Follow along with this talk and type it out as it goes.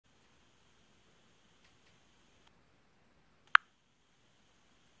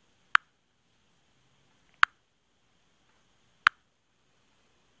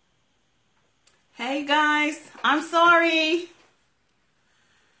Hey guys, I'm sorry.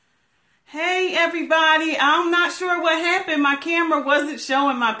 Hey everybody, I'm not sure what happened. My camera wasn't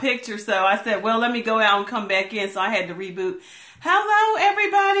showing my picture, so I said, well, let me go out and come back in, so I had to reboot. Hello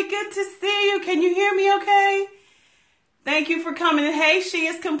everybody, good to see you. Can you hear me okay? Thank you for coming. Hey, she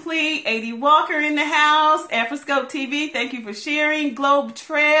is complete. AD Walker in the house. Afroscope TV, thank you for sharing. Globe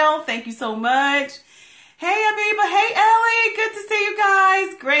Trail, thank you so much. Hey, Abiba. Hey, Ellie. Good to see you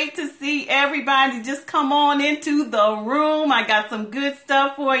guys. Great to see everybody. Just come on into the room. I got some good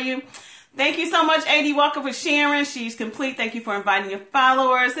stuff for you. Thank you so much, AD Walker, for sharing. She's complete. Thank you for inviting your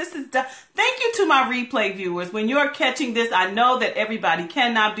followers. Thank you to my replay viewers. When you're catching this, I know that everybody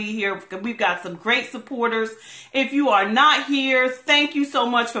cannot be here. We've got some great supporters. If you are not here, thank you so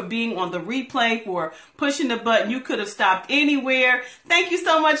much for being on the replay, for pushing the button. You could have stopped anywhere. Thank you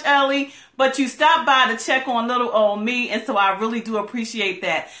so much, Ellie. But you stopped by to check on little old me, and so I really do appreciate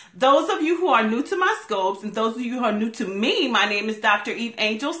that. Those of you who are new to my scopes, and those of you who are new to me, my name is Dr.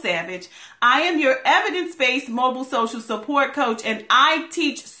 Eveangel Savage. I am your evidence-based mobile social support coach, and I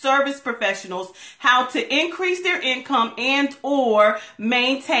teach service professionals how to increase their income and or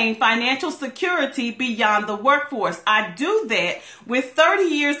maintain financial security beyond the workforce. I do that with 30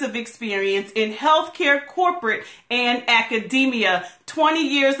 years of experience in healthcare, corporate, and academia, 20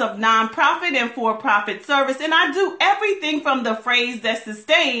 years of nonprofit and for-profit service, and I do everything from the phrase that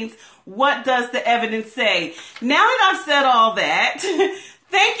sustains, what does the evidence say? Now that I've said all that,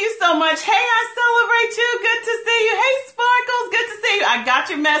 thank you so much. Hey, I celebrate you. Good to see you. Hey, Sparkles, good to see you. I got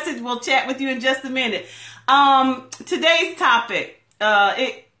your message. We'll chat with you in just a minute. Today's topic,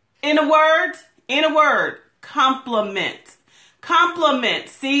 in a word, compliment. Compliment,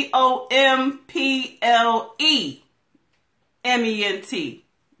 C-O-M-P-L-E-M-E-N-T.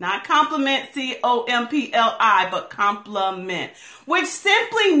 Not compliment, C-O-M-P-L-I, but compliment, which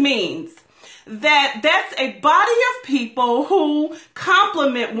simply means that that's a body of people who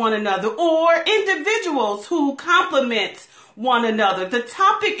complement one another, or individuals who complement one another. The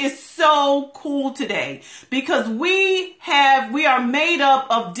topic is so cool today because we are made up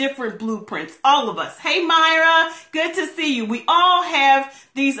of different blueprints, all of us. Hey Myra, good to see you. We all have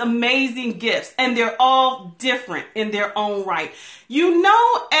these amazing gifts, and they're all different in their own right. You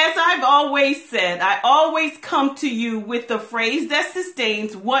know, as I've always said, I always come to you with the phrase that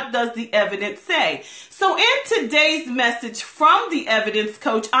sustains, what does the evidence say? So in today's message from the Evidence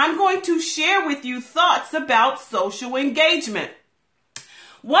Coach, I'm going to share with you thoughts about social engagement.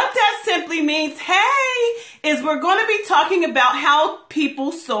 What that simply means, is we're going to be talking about how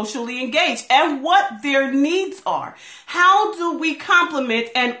people socially engage and what their needs are. How do we complement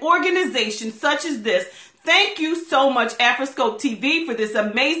an organization such as this? Thank you so much, Afroscope TV, for this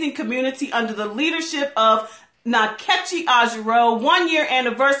amazing community under the leadership of Nakechi Ajiro. 1 year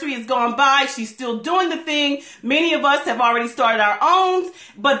anniversary has gone by. She's still doing the thing. Many of us have already started our own,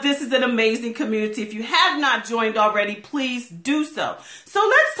 but this is an amazing community. If you have not joined already, please do so. So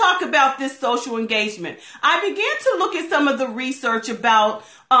let's talk about this social engagement. I began to look at some of the research about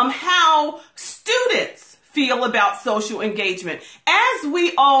how students feel about social engagement. As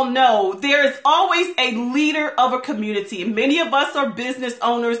we all know, there is always a leader of a community. Many of us are business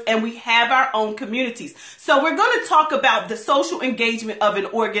owners and we have our own communities. So we're going to talk about the social engagement of an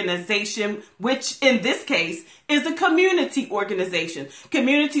organization, which in this case is a community organization.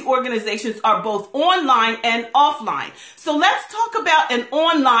 Community organizations are both online and offline. So let's talk about an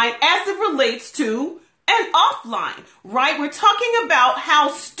online as it relates to and offline, right? We're talking about how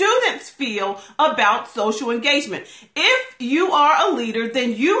students feel about social engagement. If you are a leader,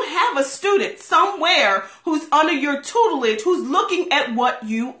 then you have a student somewhere who's under your tutelage, who's looking at what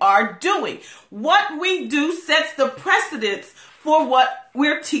you are doing. What we do sets the precedence for what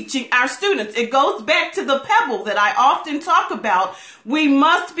we're teaching our students. It goes back to the pebble that I often talk about. We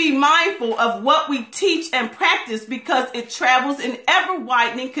must be mindful of what we teach and practice because it travels in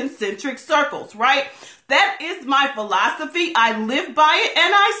ever-widening concentric circles, right? That is my philosophy. I live by it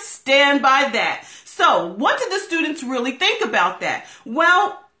and I stand by that. So what did the students really think about that?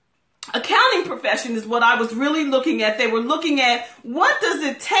 Well, accounting profession is what I was really looking at. They were looking at what does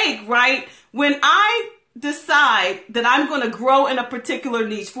it take, right? When I decide that I'm going to grow in a particular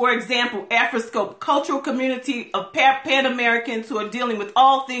niche, for example, Afroscope, cultural community of Pan Americans who are dealing with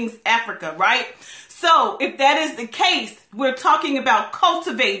all things Africa, right? So if that is the case, we're talking about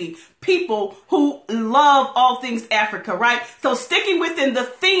cultivating people who love all things Africa, right? So sticking within the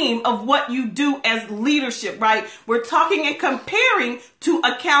theme of what you do as leadership, right? We're talking and comparing to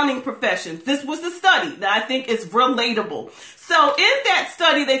accounting professions. This was a study that I think is relatable. So in that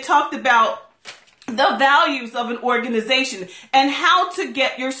study, they talked about the values of an organization and how to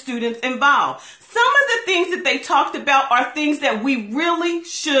get your students involved. Some of the things that they talked about are things that we really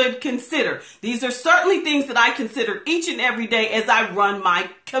should consider. These are certainly things that I consider each and every day as I run my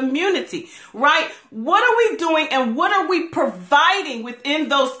community, right? What are we doing and what are we providing within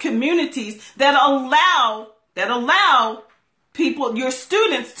those communities that allow people, your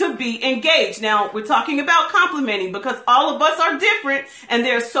students, to be engaged? Now, we're talking about complimenting because all of us are different and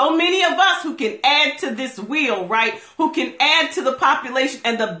there's so many of us who can add to this wheel, right? Who can add to the population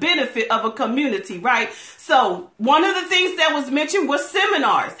and the benefit of a community, right? So one of the things that was mentioned was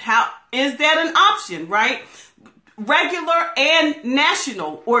seminars. How is that an option, right? Regular and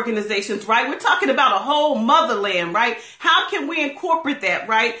national organizations, right? We're talking about a whole motherland, right? How can we incorporate that,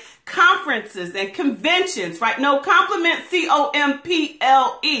 right? Conferences and conventions, right? No, compliment,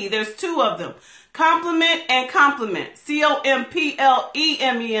 C-O-M-P-L-E. There's two of them. Compliment and complement.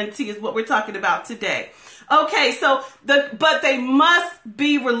 C-O-M-P-L-E-M-E-N-T is what we're talking about today. Okay, so but they must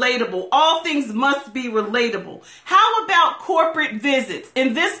be relatable. All things must be relatable. How about corporate visits?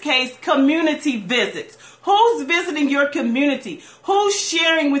 In this case, community visits. Who's visiting your community? Who's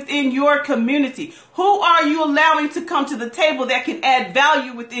sharing within your community? Who are you allowing to come to the table that can add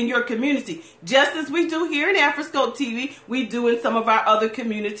value within your community? Just as we do here in Afroscope TV, we do in some of our other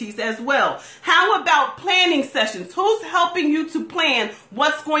communities as well. How about planning sessions? Who's helping you to plan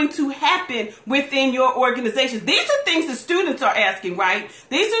what's going to happen within your organization? These are things that students are asking, right?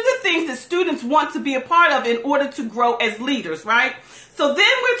 These are the things that students want to be a part of in order to grow as leaders, right? So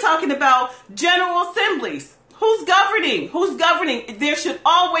then we're talking about general assemblies. Who's governing? Who's governing? There should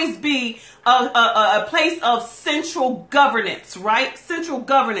always be a place of central governance, right? Central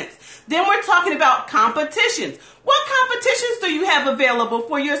governance. Then we're talking about competitions. What competitions do you have available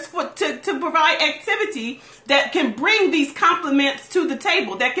for to provide activity that can bring these compliments to the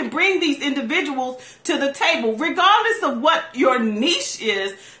table, that can bring these individuals to the table, regardless of what your niche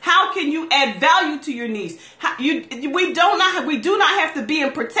is? How can you add value to your niche? We do not have to be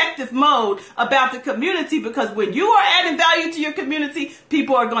in protective mode about the community, because when you are adding value to your community,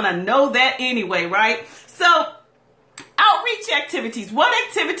 people are going to know that anyway, right? So outreach activities. What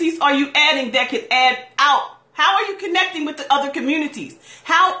activities are you adding that can add out? How are you connecting with the other communities?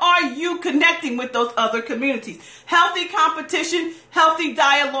 How are you connecting with those other communities? Healthy competition, healthy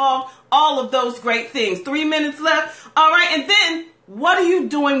dialogue, all of those great things. 3 minutes left. All right. And then what are you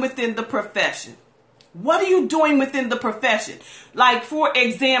doing within the profession? What are you doing within the profession? Like, for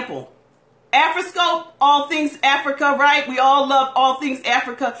example, Afroscope, all things Africa, right? We all love all things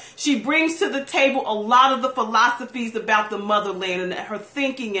Africa. She brings to the table a lot of the philosophies about the motherland and her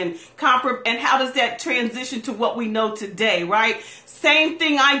thinking and how does that transition to what we know today, right? Same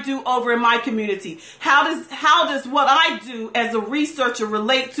thing I do over in my community. How does what I do as a researcher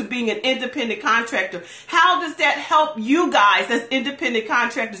relate to being an independent contractor? How does that help you guys as independent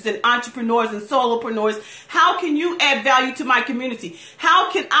contractors and entrepreneurs and solopreneurs? How can you add value to my community?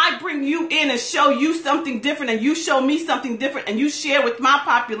 How can I bring you in and show you something different and you show me something different and you share with my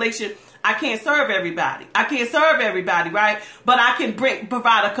population? I can't serve everybody. Right? But I can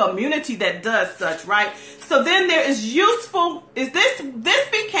provide a community that does such, right? So then there is this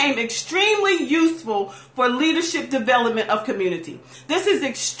became extremely useful for leadership development of community. This is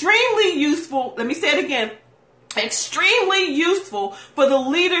extremely useful. Let me say it again. Extremely useful for the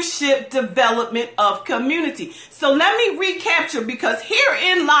leadership development of community. So let me recapture, because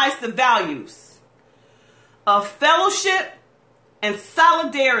herein lies the values of fellowship and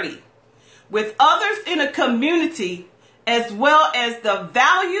solidarity with others in a community, as well as the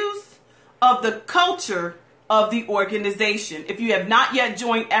values of the culture of the organization. If you have not yet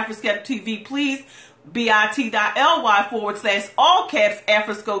joined Afroscope TV, please bit.ly/all caps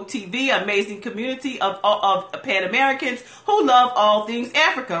Afroscope TV, amazing community of Pan Americans who love all things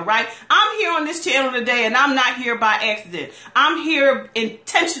Africa, right? I'm here on this channel today and I'm not here by accident. I'm here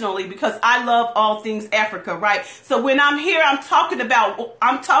intentionally because I love all things Africa, right? So when I'm here, I'm talking about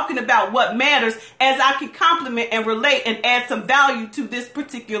what matters, as I can complement and relate and add some value to this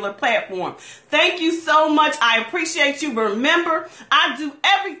particular platform. Thank you so much. I appreciate you. Remember, I do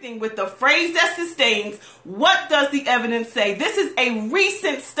everything with the phrase that sustains. What does the evidence say? This is a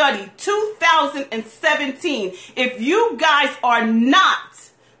recent study, 2017. If you guys are not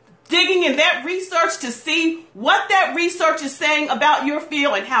digging in that research to see what that research is saying about your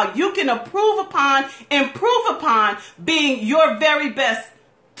field and how you can improve upon being your very best,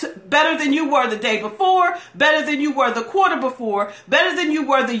 better than you were the day before, better than you were the quarter before, better than you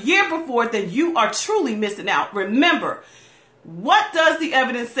were the year before, then you are truly missing out. Remember, What does the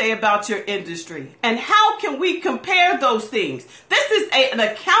evidence say about your industry? And how can we compare those things? This is an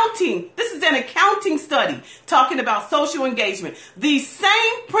accounting study talking about social engagement. These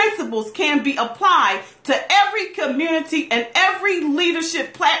same principles can be applied to every community and every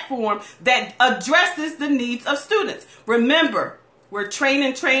leadership platform that addresses the needs of students. Remember, we're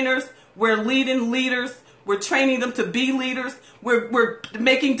training trainers, we're leading leaders, we're training them to be leaders, we're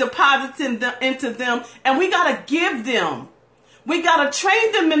making deposits into them, and we got to give them. We got to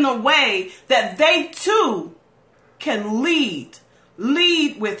train them in a way that they too can lead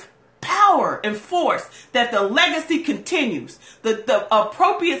with power and force, that the legacy continues, the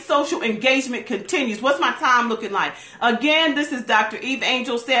appropriate social engagement continues. What's my time looking like? Again, this is Dr.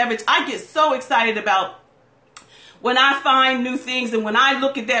 Eveangel Savage. I get so excited about when I find new things and when I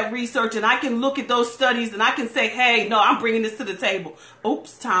look at that research and I can look at those studies and I can say, hey, no, I'm bringing this to the table.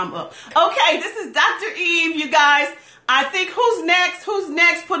 Oops, time up. Okay, this is Dr. Eve, you guys. I think who's next? Who's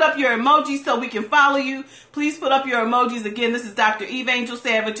next? Put up your emojis so we can follow you. Please put up your emojis. Again, this is Dr. Eveangel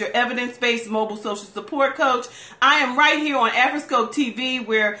Savage, your evidence-based mobile social support coach. I am right here on Afroscope TV,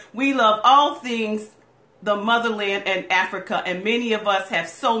 where we love all things the motherland and Africa, and many of us have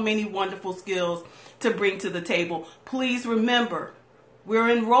so many wonderful skills to bring to the table. Please remember, we're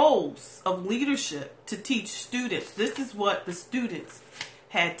in roles of leadership to teach students. This is what the students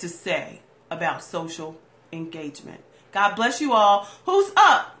had to say about social engagement. God bless you all. Who's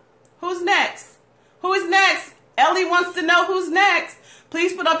up? Who's next? Who is next? Ellie wants to know who's next.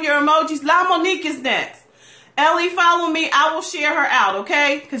 Please put up your emojis. La Monique is next. Ellie, follow me. I will share her out,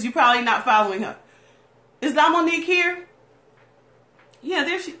 okay? Because you're probably not following her. Is La Monique here? Yeah,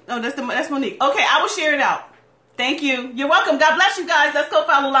 there she. Oh, that's Monique. Okay, I will share it out. Thank you. You're welcome. God bless you guys. Let's go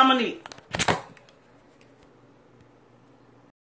follow La Monique.